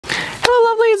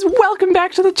guys, welcome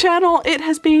back to the channel. It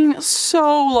has been so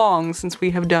long since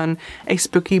we have done a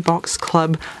Spooky Box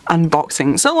Club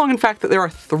unboxing. So long in fact that there are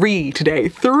 3 today.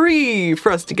 3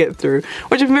 for us to get through,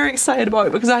 which I'm very excited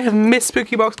about because I have missed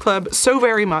Spooky Box Club so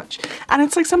very much. And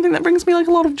it's like something that brings me like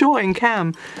a lot of joy and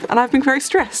cam. And I've been very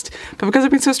stressed. But because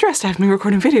I've been so stressed, I haven't been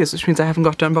recording videos, which means I haven't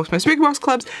got to unbox my Spooky Box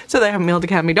Clubs, so they haven't been able to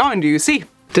calm me down, do you see?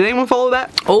 Did anyone follow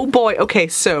that? Oh boy, okay,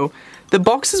 so the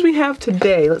boxes we have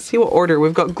today, let's see what order.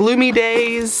 We've got Gloomy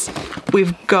Days,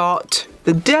 we've got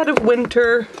the Dead of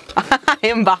Winter, I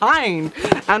am behind,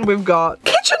 and we've got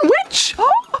Kitchen Witch!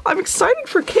 Oh, I'm excited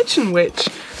for Kitchen Witch.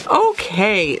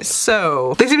 Okay,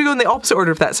 so they seem to go in the opposite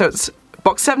order of that, so it's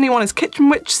box 71 is Kitchen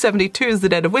Witch, 72 is the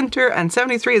Dead of Winter, and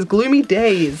 73 is Gloomy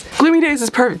Days. Gloomy Days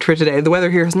is perfect for today. The weather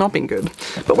here has not been good.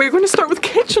 But we're going to start with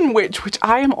Kitchen Witch, which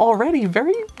I am already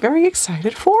very, very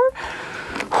excited for.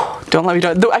 Don't let me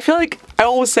down. Though I feel like, I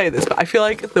always say this, but I feel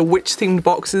like the witch themed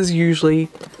boxes usually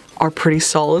are pretty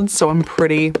solid, so I'm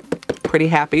pretty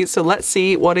happy. So let's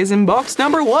see what is in box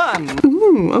number 1.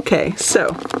 Ooh, okay,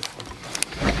 so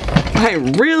I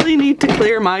really need to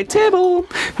clear my table.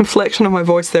 Inflection of my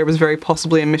voice there was very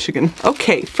possibly in Michigan.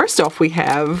 Okay, first off we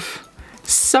have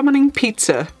Summoning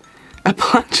Pizza, a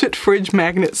Planchet Fridge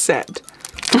Magnet Set.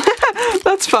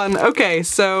 That's fun. Okay,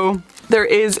 so there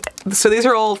is, so these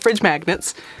are all fridge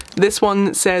magnets. This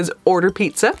one says order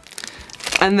pizza.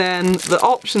 And then the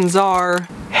options are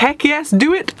heck yes,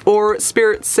 do it, or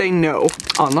spirits say no.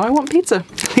 Oh no, I want pizza.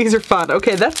 These are fun.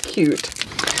 Okay, that's cute.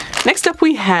 Next up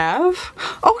we have,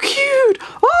 oh cute!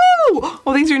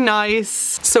 Oh, these are nice.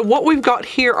 So what we've got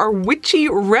here are witchy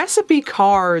recipe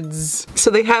cards. So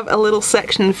they have a little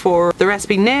section for the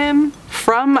recipe name,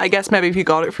 from, I guess maybe if you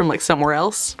got it from like somewhere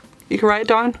else, you can write it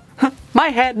down. My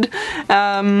head.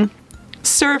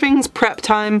 Servings, prep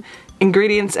time,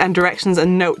 ingredients and directions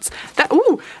and notes. That,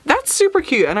 ooh, that's super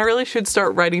cute, and I really should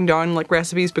start writing down like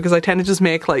recipes because I tend to just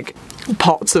make like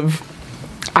pots of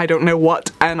I don't know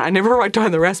what, and I never write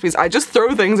down the recipes. I just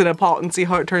throw things in a pot and see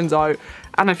how it turns out,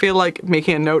 and I feel like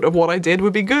making a note of what I did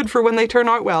would be good for when they turn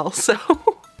out well, so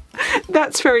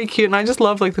that's very cute, and I just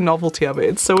love like the novelty of it.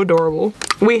 It's so adorable.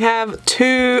 We have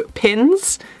 2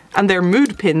 pins, and they're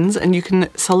mood pins, and you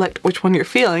can select which one you're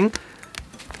feeling.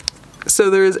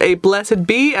 So there's a Blessed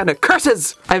Be and a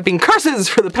Curses. I've been curses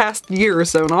for the past year or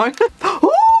so now.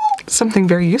 Something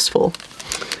very useful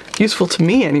to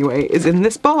me anyway, is in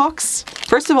this box.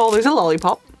 First of all, there's a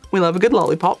lollipop. We love a good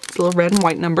lollipop. It's a little red and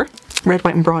white number. Red,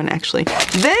 white, and brown, actually.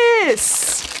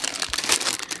 This!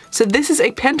 So this is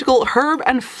a Pentacle herb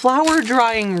and flower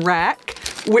drying rack,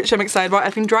 which I'm excited about.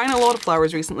 I've been drying a lot of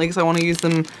flowers recently because I want to use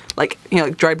them like, you know,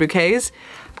 like dried bouquets.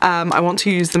 I want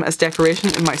to use them as decoration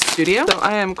in my studio. So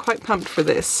I am quite pumped for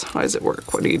this. How does it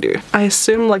work? What do you do? I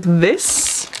assume like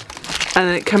this, and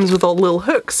then it comes with all little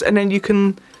hooks, and then you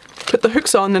can put the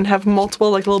hooks on and have multiple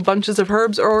like little bunches of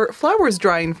herbs or flowers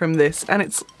drying from this, and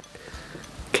it's,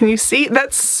 can you see?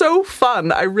 That's so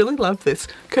fun. I really love this.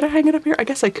 Could I hang it up here? I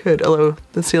guess I could, although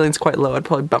the ceiling's quite low. I'd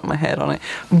probably bump my head on it.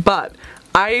 But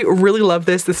I really love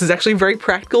this. This is actually very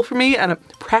practical for me, and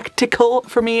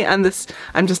this,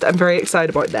 I'm very excited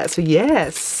about that. So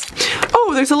yes.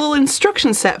 Oh, there's a little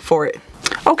instruction set for it.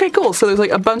 Okay, cool. So there's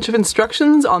like a bunch of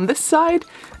instructions on this side,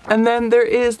 and then there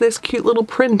is this cute little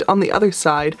print on the other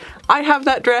side. I have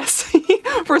that dress.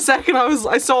 For a second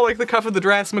I saw like the cuff of the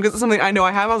dress, and because it's something I know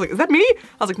I have, I was like, is that me? I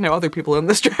was like, no, other people in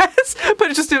this dress.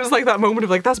 But it was like that moment of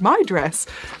like, that's my dress.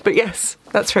 But yes,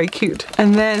 that's very cute.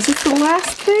 And then, is this the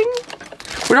last thing?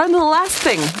 We're on to the last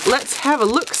thing. Let's have a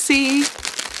look-see.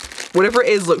 Whatever it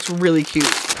is looks really cute.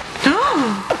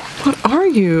 What are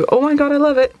you? Oh my god, I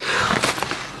love it.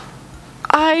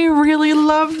 I really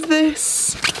love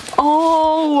this.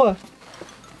 Oh!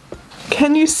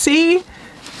 Can you see?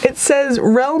 It says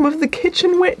Realm of the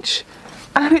Kitchen Witch,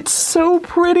 and it's so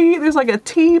pretty. There's like a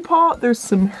teapot, there's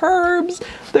some herbs,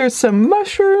 there's some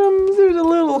mushrooms, there's a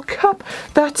little cup.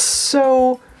 That's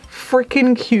so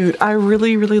freaking cute. I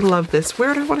really, really love this.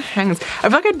 Where do I want to hang this? I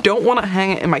feel like I don't want to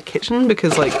hang it in my kitchen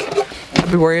because like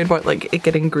I'd be worried about like it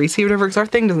getting greasy or whatever, because our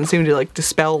thing doesn't seem to like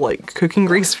dispel like cooking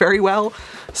grease very well.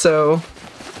 So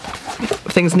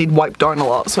things need wiped down a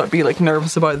lot, so I'd be like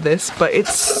nervous about this, but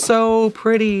it's so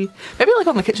pretty. Maybe like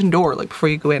on the kitchen door, like before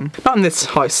you go in. Not in this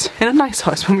house, in a nice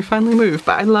house when we finally move,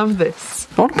 but I love this.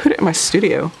 I want to put it in my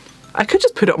studio. I could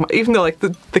just put it on my, even though like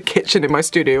the kitchen in my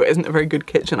studio isn't a very good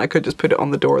kitchen, I could just put it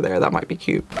on the door there. That might be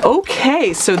cute.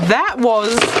 Okay, so that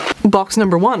was box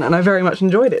number 1, and I very much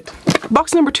enjoyed it.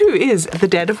 Box number 2 is the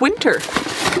Dead of Winter.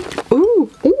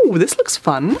 Ooh, this looks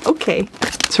fun. Okay.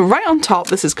 So right on top,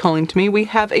 this is calling to me, we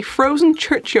have a Frozen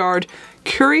Churchyard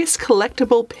Curious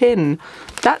Collectible Pin.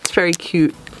 That's very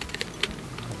cute.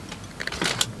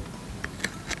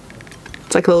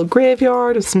 It's like a little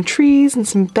graveyard with some trees and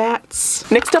some bats.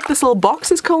 Next up, this little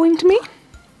box is calling to me.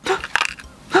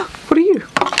 What are you?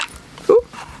 Ooh.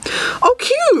 Oh,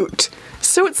 cute!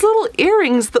 So it's little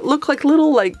earrings that look like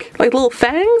little little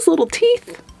fangs, little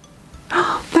teeth.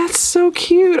 That's so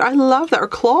cute. I love that. Or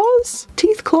claws?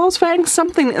 Teeth, claws, fangs,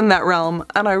 something in that realm.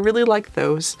 And I really like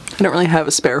those. I don't really have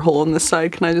a spare hole on this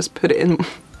side. Can I just put it in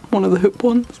one of the hoop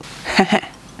ones?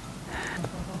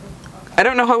 I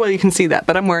don't know how well you can see that,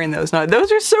 but I'm wearing those now.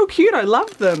 Those are so cute. I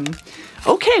love them.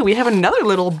 Okay, we have another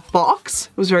little box.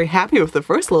 I was very happy with the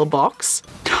first little box.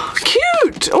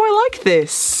 Cute! Oh, I like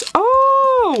this.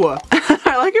 Oh!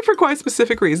 I like it for quite a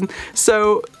specific reason.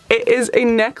 So it is a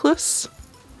necklace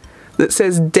that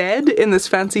says dead in this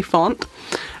fancy font.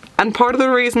 And part of the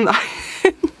reason that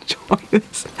I enjoy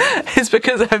this is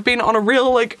because I've been on a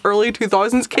real like early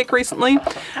 2000s kick recently.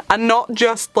 And not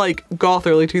just like goth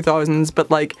early 2000s,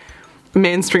 but like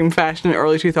mainstream fashion in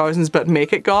early 2000s, but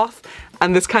make it goth.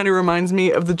 And this kind of reminds me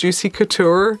of the Juicy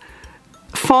Couture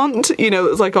font, you know,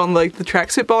 it's like on like the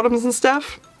tracksuit bottoms and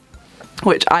stuff,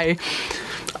 which I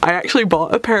actually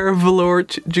bought a pair of velour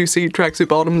Juicy tracksuit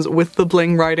bottoms with the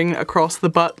bling writing across the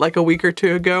butt like a week or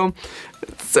two ago.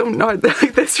 So no,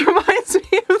 like this reminds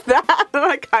me of that, and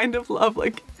I kind of love,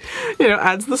 like, you know,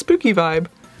 adds the spooky vibe.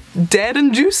 Dead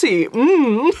and juicy.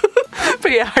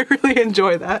 But yeah, I really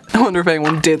enjoy that. I wonder if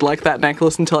anyone did like that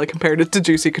necklace until I compared it to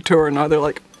Juicy Couture, and now they're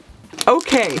like,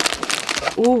 okay.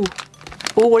 Ooh.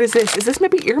 Oh, what is this? Is this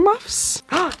maybe earmuffs?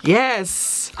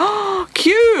 Yes! Oh,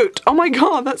 cute! Oh my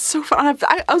god, that's so fun.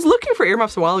 I was looking for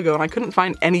earmuffs a while ago and I couldn't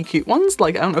find any cute ones.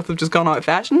 Like, I don't know if they've just gone out of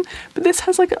fashion, but this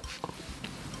has like a...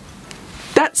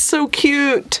 That's so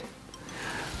cute!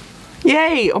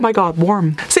 Yay! Oh my god,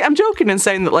 warm. See, I'm joking and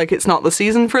saying that like it's not the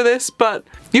season for this, but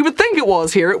you would think it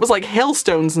was here. It was like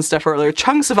hailstones and stuff earlier.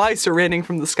 Chunks of ice are raining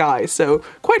from the sky, so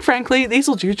quite frankly, these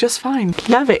will do just fine.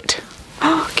 Love it.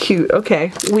 Oh, cute.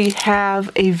 Okay, we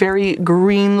have a very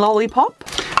green lollipop,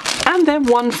 and then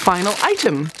one final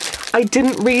item. I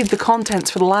didn't read the contents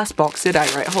for the last box, did I?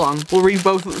 Right, hold on. We'll read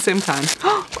both at the same time.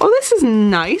 Oh, this is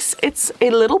nice. It's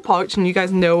a little pouch, and you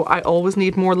guys know I always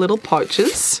need more little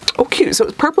pouches. Oh, cute. So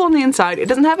it's purple on the inside. It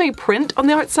doesn't have any print on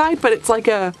the outside, but it's like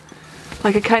a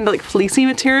kind of like fleecy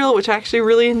material, which I actually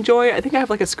really enjoy. I think I have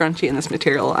like a scrunchie in this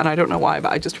material, and I don't know why,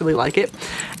 but I just really like it.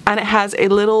 And it has a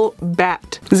little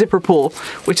bat zipper pull,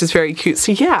 which is very cute.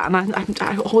 So yeah, and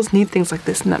I always need things like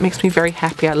this, and that makes me very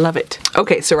happy. I love it.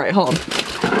 Okay, so right, hold on.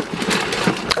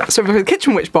 So for the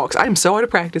Kitchen Witch box, I am so out of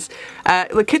practice.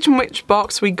 The Kitchen Witch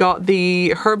box, we got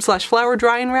the herb/flower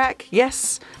drying rack.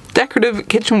 Yes. Decorative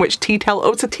Kitchen Witch tea towel.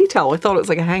 Oh, it's a tea towel. I thought it was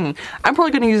like a hanging. I'm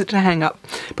probably going to use it to hang up,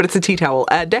 but it's a tea towel.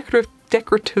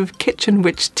 Decorative Kitchen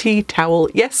Witch tea towel.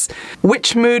 Yes.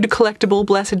 Witch Mood collectible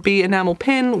Blessed Be enamel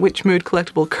pin. Witch Mood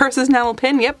collectible Curses enamel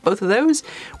pin. Yep, both of those.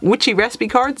 Witchy recipe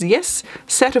cards. Yes.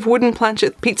 Set of wooden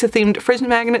planchette pizza themed fridge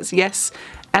magnets. Yes.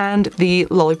 And the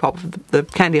lollipop, the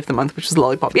candy of the month, which is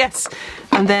lollipop. Yes.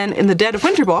 And then in the Dead of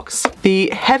Winter box, the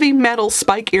heavy metal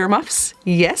spike earmuffs.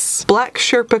 Yes. Black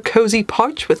Sherpa cozy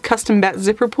pouch with custom bat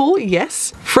zipper pull.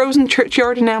 Yes. Frozen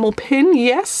churchyard enamel pin.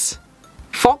 Yes.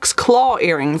 Fox claw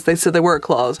earrings. They said they were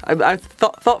claws. I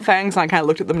thought fangs, and I kind of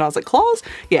looked at them and I was like, claws?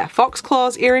 Yeah. Fox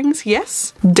claws earrings.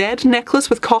 Yes. Dead necklace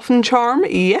with coffin charm.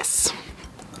 Yes.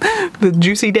 The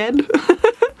juicy dead.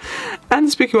 And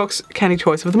the Spooky Box Candy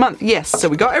Choice of the Month. Yes, so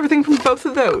we got everything from both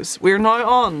of those. We're now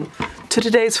on to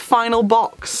today's final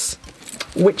box,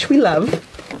 which we love,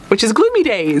 which is Gloomy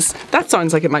Days. That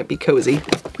sounds like it might be cozy.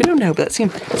 We don't know, but let's see.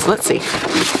 So let's see.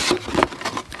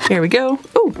 Here we go.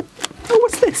 Oh,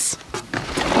 what's this?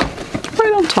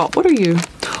 Right on top, what are you?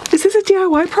 Is this a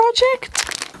DIY project?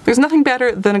 There's nothing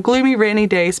better than a gloomy rainy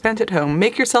day spent at home.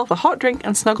 Make yourself a hot drink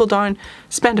and snuggle down.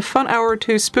 Spend a fun hour or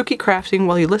two spooky crafting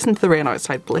while you listen to the rain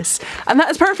outside. Bliss. And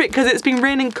that is perfect because it's been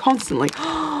raining constantly.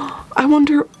 I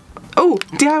wonder... Oh,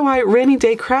 DIY rainy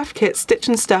day craft kit, stitch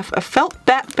and stuff, a felt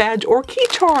bat badge or key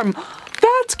charm.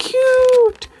 That's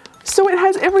cute! So it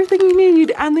has everything you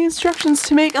need and the instructions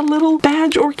to make a little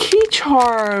badge or key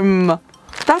charm.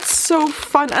 That's so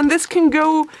fun, and this can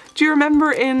go, do you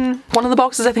remember in one of the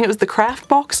boxes, I think it was the craft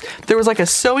box, there was like a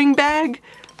sewing bag?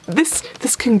 This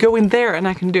can go in there and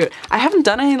I can do it. I haven't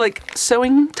done any like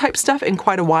sewing type stuff in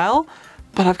quite a while,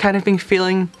 but I've kind of been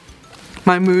feeling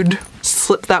my mood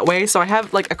slip that way, so I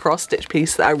have like a cross stitch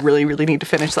piece that I really need to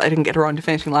finish that I didn't get around to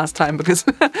finishing last time because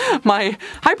my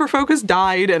hyper focus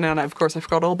died, and then of course I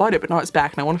forgot all about it, but now it's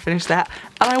back and I want to finish that,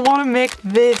 and I want to make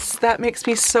this. That makes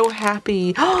me so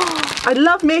happy. I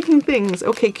love making things.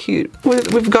 Okay, cute.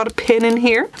 We've got a pin in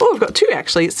here. Oh, we've got two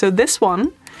actually. So this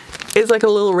one is like a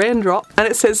little raindrop, and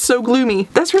it says "So Gloomy."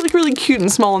 That's really, really cute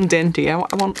and small and dainty. I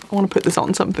want to put this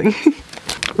on something.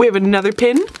 We have another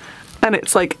pin, and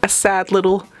it's like a sad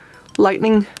little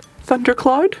lightning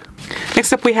thundercloud.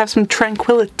 Next up we have some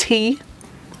Tranquility.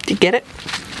 Do you get it?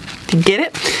 Do you get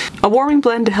it? A warming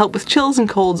blend to help with chills and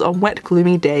colds on wet,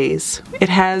 gloomy days. It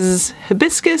has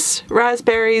hibiscus,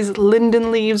 raspberries,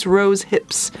 linden leaves, rose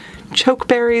hips,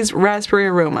 chokeberries, raspberry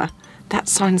aroma. That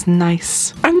sounds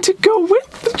nice. And to go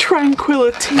with the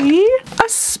Tranquility, a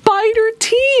spider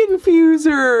tea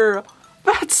infuser.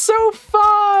 That's so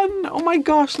fun! Oh my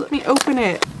gosh, let me open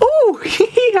it. Oh,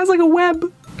 he has like a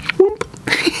web. Whoop.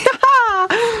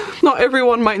 Not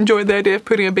everyone might enjoy the idea of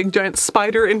putting a big giant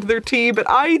spider into their tea, but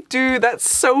I do. That's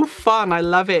so fun. I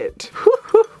love it.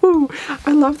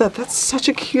 I love that. That's such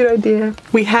a cute idea.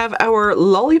 We have our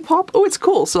lollipop. Oh, it's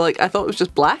cool. So like I thought it was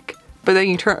just black, but then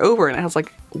you turn it over and it has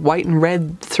like white and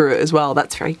red through it as well.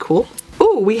 That's very cool.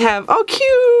 Oh, we have, oh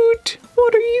cute.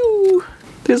 What are you?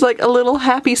 There's like a little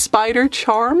happy spider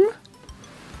charm,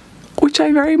 which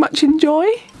I very much enjoy.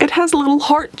 It has little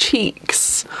heart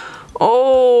cheeks.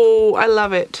 Oh, I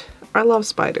love it. I love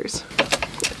spiders.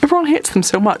 Everyone hates them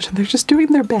so much and they're just doing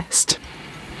their best.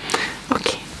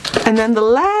 Okay, and then the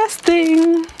last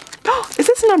thing. Oh, is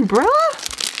this an umbrella?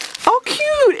 Oh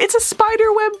cute! It's a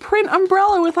spider web print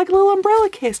umbrella with like a little umbrella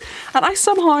case. And I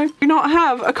somehow do not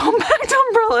have a compact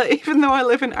umbrella even though I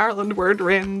live in Ireland where it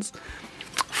rains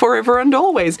forever and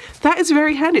always. That is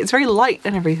very handy. It's very light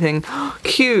and everything.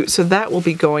 Cute. So that will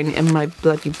be going in my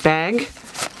bloody bag.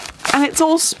 And it's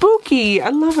all spooky. I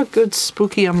love a good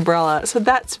spooky umbrella. So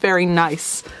that's very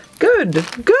nice. Good,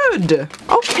 good.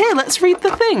 Okay, let's read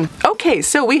the thing. Okay,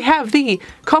 so we have the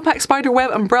compact spider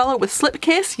web umbrella with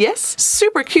slipcase, yes.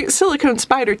 Super cute silicone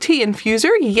spider tea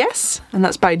infuser, yes. And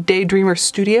that's by Daydreamer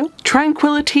Studio.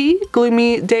 Tranquility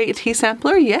Gloomy Day tea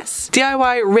sampler, yes.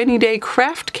 DIY rainy day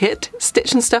craft kit,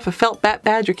 stitch and stuff a felt bat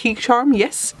badge or key charm,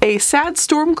 yes. A sad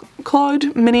storm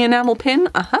cloud mini enamel pin,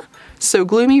 So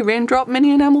Gloomy raindrop mini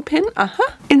enamel pin,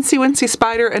 Incy Wincy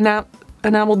spider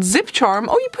enameled zip charm.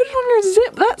 Oh, you put it on your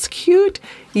zip. That's cute.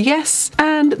 Yes.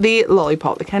 And the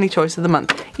lollipop, the candy choice of the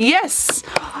month. Yes.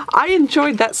 I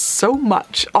enjoyed that so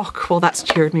much. Oh, well, that's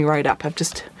cheered me right up.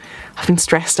 I've been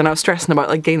stressed, and I was stressing about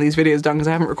like getting these videos done because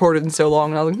I haven't recorded in so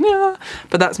long, and I was like, yeah.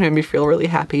 But that's made me feel really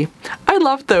happy. I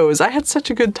loved those. I had such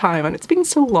a good time, and it's been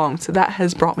so long, so that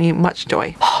has brought me much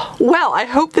joy. Well, I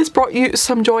hope this brought you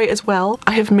some joy as well.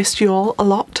 I have missed you all a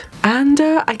lot, and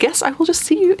I guess I will just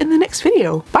see you in the next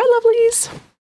video. Bye, lovelies.